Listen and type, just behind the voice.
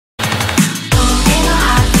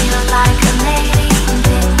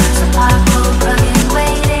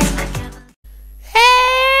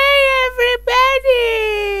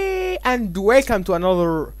welcome to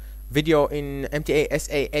another video in MTA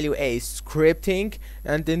SA LUA scripting.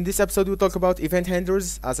 And in this episode we'll talk about event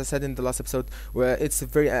handlers. As I said in the last episode, where it's a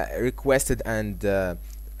very requested and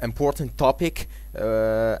important topic,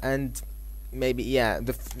 and maybe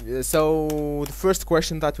so the first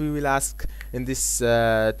question that we will ask in this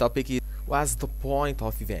topic is, what's the point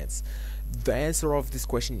of events? The answer of this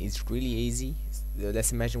question is really easy.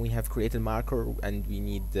 Let's imagine we have created marker and we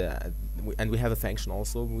need we have a function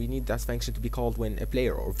also. We need that function to be called when a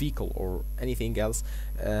player or vehicle or anything else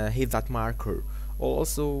hit that marker.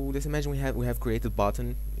 Also, let's imagine we have created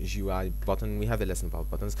button, GUI button. We have a lesson about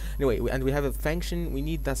buttons anyway, and we have a function. We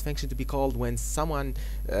need that function to be called when someone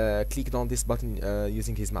clicked on this button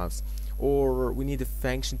using his mouse, or we need a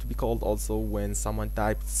function to be called also when someone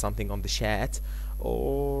typed something on the chat,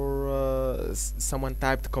 or someone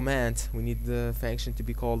typed a command. We need the function to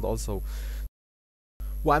be called also.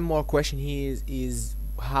 One more question here is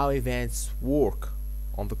how events work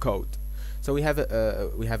on the code. So we have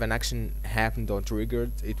an action happened or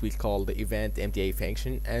triggered. It will call the event MTA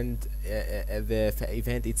function, and the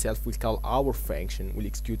event itself will call our function, will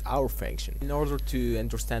execute our function. In order to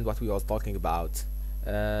understand what we are talking about,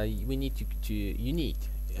 we need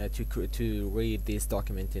to read this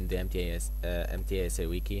document in the MTA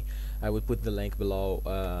wiki. I will put the link below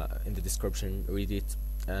in the description. Read it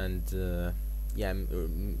and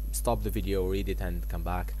stop the video, read it, and come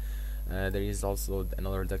back. There is also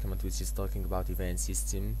another document which is talking about event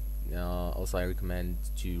system. Also, I recommend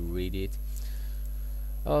to read it.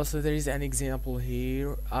 Also, there is an example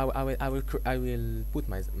here. I will put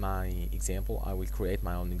my example. I will create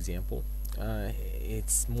my own example.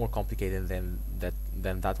 It's more complicated than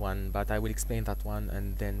that one, but I will explain that one,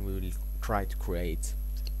 and then we will try to create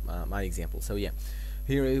my example. So yeah,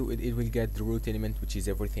 here it will get the root element, which is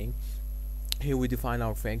everything. Here we define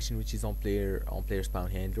our function, which is on player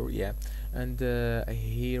spawn handler, and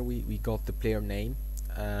here we got the player name,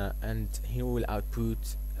 and here we will output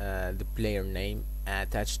the player name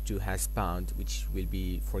attached to has spawned, which will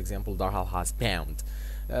be, for example, Darhal has spawned,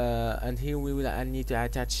 and here we will need to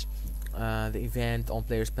attach the event on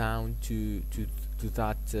player spawn to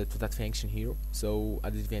that function here. So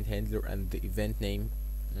add the event handler and the event name,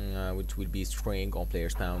 which will be string on player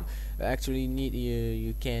spawn. Actually,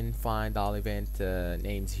 you can find all event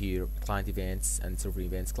names here: client events and server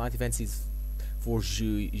events. Client events is for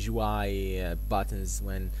GUI buttons,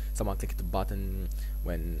 when someone clicked the button,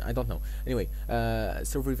 when I don't know. Anyway,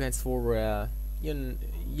 server events for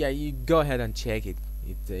you go ahead and check it.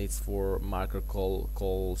 It's for marker,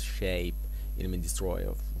 call, shape, element destroy,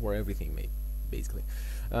 for everything, basically.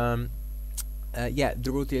 The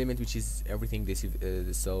root element, which is everything.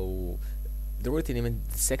 So the root element,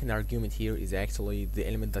 the second argument here, is actually the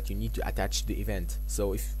element that you need to attach the event.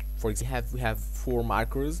 So if, for example, we have 4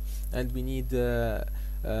 markers and we need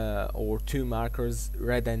or 2 markers,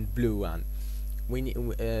 red and blue one. We need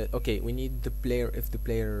we need the player. If the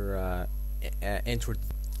player entered,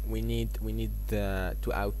 we need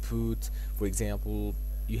to output, for example,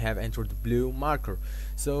 you have entered the blue marker.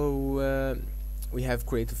 So we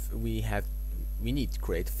need to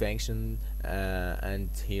create a function, and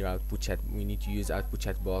here output chat. We need to use output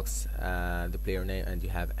chat box, the player name, and you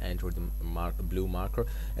have entered the blue marker,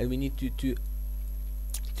 and we need to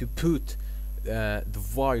put the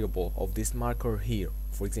variable of this marker here,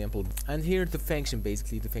 for example, and here the function,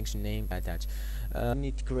 basically the function name attach. We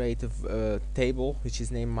need to create a table which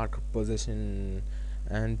is named marker position,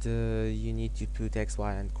 and you need to put x,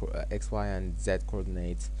 y, and z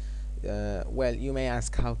coordinates. Well, you may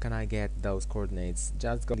ask, how can I get those coordinates?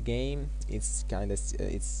 Just go to the game. It's kinda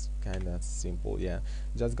simple.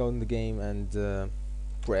 Just go in the game and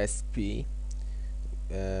press P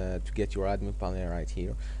to get your admin panel right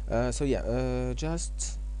here.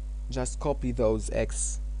 Just copy those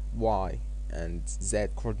x, y, and z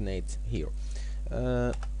coordinates here.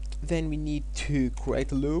 Then we need to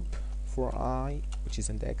create a loop for I, which is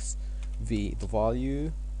index, v the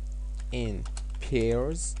value, in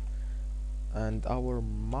pairs, and our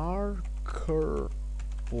marker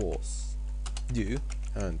was do,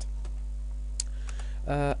 and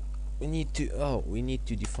we need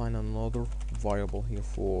to define another variable here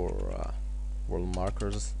for world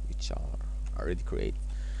markers, which are already created.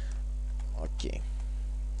 Okay,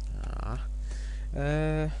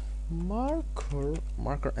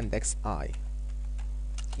 marker index I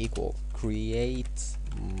equal create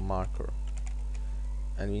marker,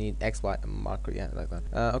 and we need xy marker, like that.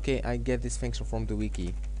 Okay, I get this function from the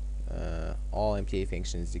wiki. All MTA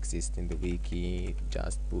functions exist in the wiki.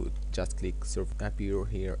 Just click serve appear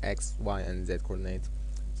here, x, y, and z coordinate.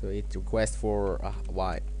 So it requests for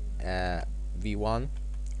y v1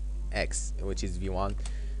 x, which is v1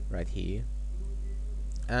 right here,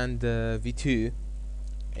 and v2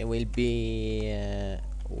 it will be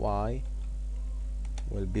y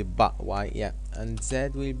will be y, yeah, and z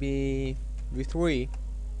will be v3.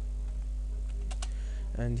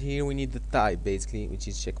 And here we need the type basically, which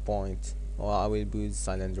is checkpoint, or I will use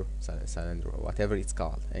cylinder, or whatever it's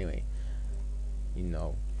called. Anyway, you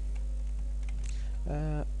know,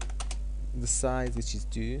 the size, which is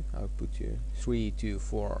 2, I'll put 2, 3, 2,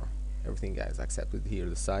 4, everything is accepted here,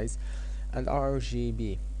 the size. And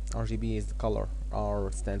RGB is the color.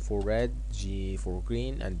 R stands for red, G for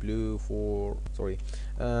green, and blue for, sorry,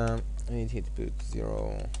 I need here to put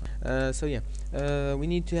 0. So yeah, we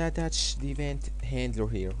need to attach the event handler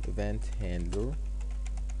here, event handler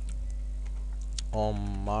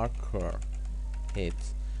on marker hit.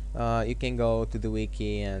 You can go to the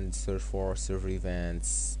wiki and search for server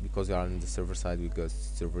events, because we are on the server side. We go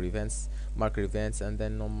server events, marker events, and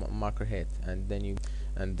then on marker hit, and then you,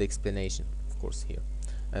 and the explanation of course here,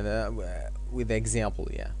 and with the example,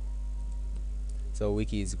 yeah. So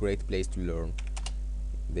wiki is a great place to learn.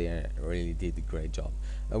 They really did a great job.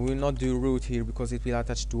 We will not do root here because it will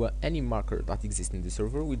attach to any marker that exists in the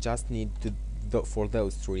server. We just need to for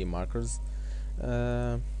those 3 markers,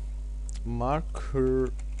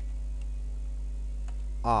 marker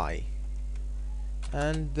I,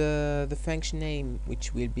 and the function name,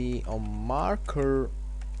 which will be on marker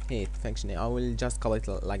hit function name. I will just call it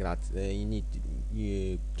like that.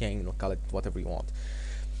 You can call it whatever you want.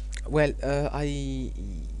 Well,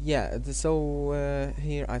 so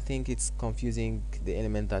here I think it's confusing the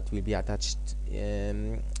element that will be attached.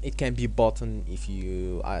 It can be button if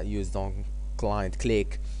you use on client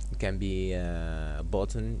click. It can be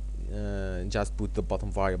button. Just put the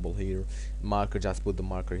button variable here. Marker, just put the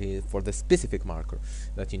marker here for the specific marker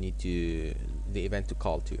that you need to the event to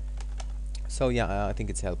call to. So yeah, I think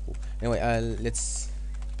it's helpful. Anyway, let's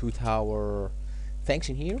put our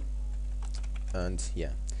function here, and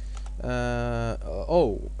yeah.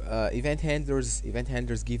 Event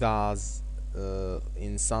handlers give us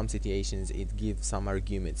in some situations it gives some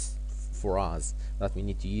arguments for us that we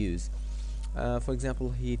need to use. For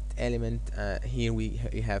example, hit element, here we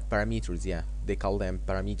have parameters, yeah, they call them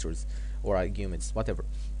parameters or arguments, whatever.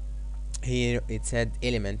 Here it said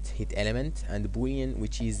element, hit element, and boolean,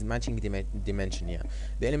 which is matching dimension, yeah,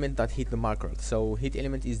 the element that hit the marker. So hit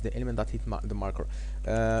element is the element that hit the marker.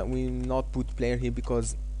 We will not put player here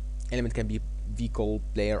because element can be vehicle,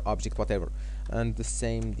 player, object, whatever, and the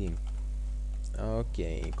same thing.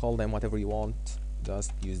 Okay, call them whatever you want,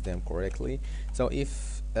 just use them correctly. So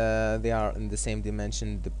if they are in the same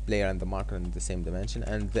dimension, the player and the marker in the same dimension,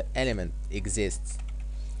 and the element exists,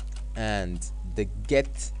 and the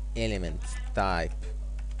get element type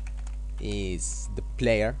is the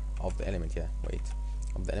player of the element, yeah, wait,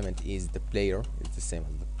 of the element is the player, it's the same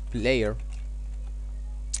as the player,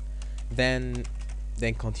 then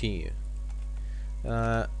continue.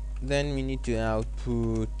 Then we need to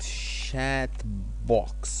output chat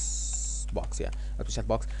box, yeah, output chat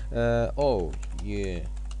box. Oh, you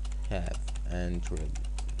have entered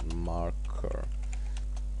marker.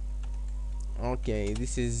 Okay,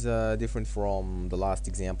 this is different from the last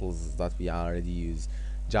examples that we already used.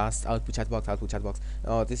 Just output chat box, output chat box.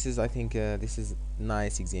 Oh, this is, I think this is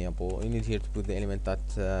nice example. You need here to put the element that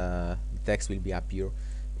the text will be appear.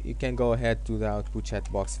 You can go ahead to the output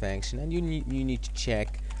chat box function, and you need to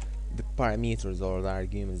check the parameters or the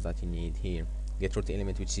arguments that you need here. Get root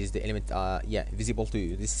element, which is the element yeah, visible to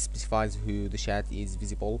you. This specifies who the chat is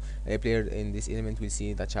visible. A player in this element will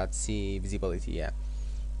see the chat see visibility, yeah.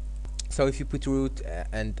 So if you put root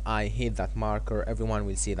and I hit that marker, everyone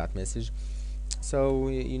will see that message. So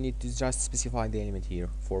you need to just specify the element here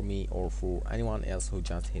for me or for anyone else who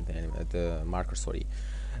just hit the element, the marker, sorry.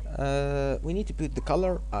 We need to put the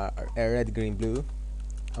color red, green, blue.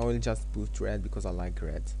 I will just put red because I like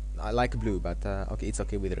red. I like blue, but okay, it's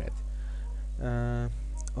okay with red.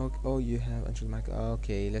 Oh, you have entered my,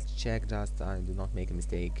 okay, let's check just I do not make a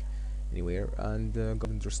mistake anywhere, and go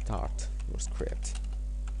and restart your script.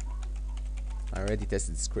 I already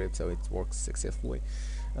tested the script, so it works successfully.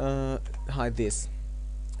 Hide this.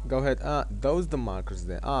 Go ahead. Those the markers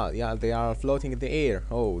there. Yeah, they are floating in the air.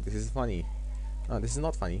 Oh, this is funny. This is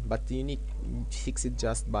not funny, but you need to fix it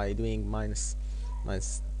just by doing minus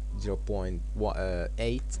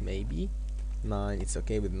 0.8 maybe 9. It's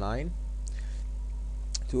okay with 9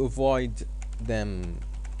 to avoid them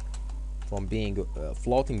from being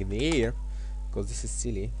floating in the air, because this is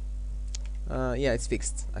silly. Yeah, it's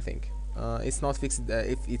fixed, I think. It's not fixed.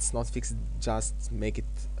 If it's not fixed, just make it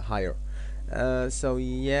higher. So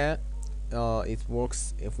yeah, it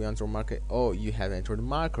works if we enter marker. Oh, you have entered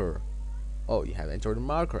marker. oh, you have entered a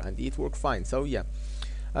marker and it worked fine. So yeah,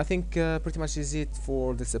 I think pretty much is it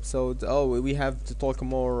for this episode. Oh, we have to talk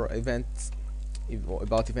more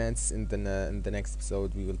about events in the next episode.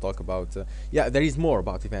 We will talk about yeah, there is more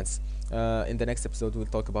about events. In the next episode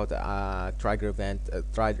we'll talk about a trigger event,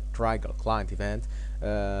 trigger client event,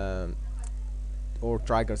 or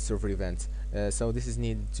trigger server event. So this is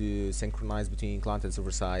needed to synchronize between client and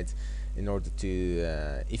server sides in order to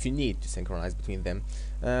if you need to synchronize between them.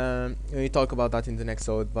 We talk about that in the next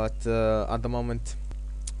episode, but at the moment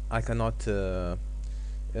I cannot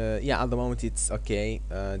yeah, at the moment it's okay.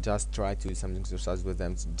 Just try to do some exercise with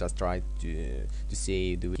them. Just try to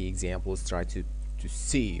see the key examples. Try to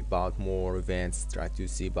see about more events. Try to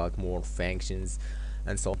see about more functions,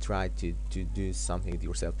 and so try to do something with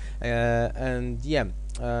yourself. And yeah,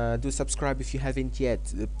 do subscribe if you haven't yet.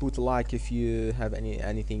 Put a like if you have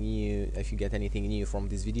anything new. If you get anything new from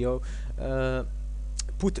this video.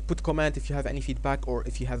 Put comment if you have any feedback or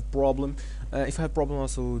if you have problem. If you have problem,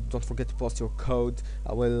 also don't forget to post your code.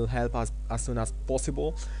 I will help us as soon as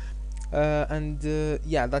possible. And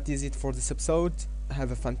yeah, that is it for this episode.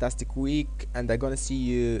 Have a fantastic week, and I'm gonna see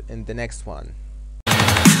you in the next one. I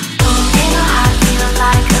feel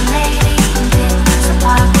like a lady,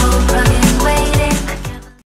 waiting.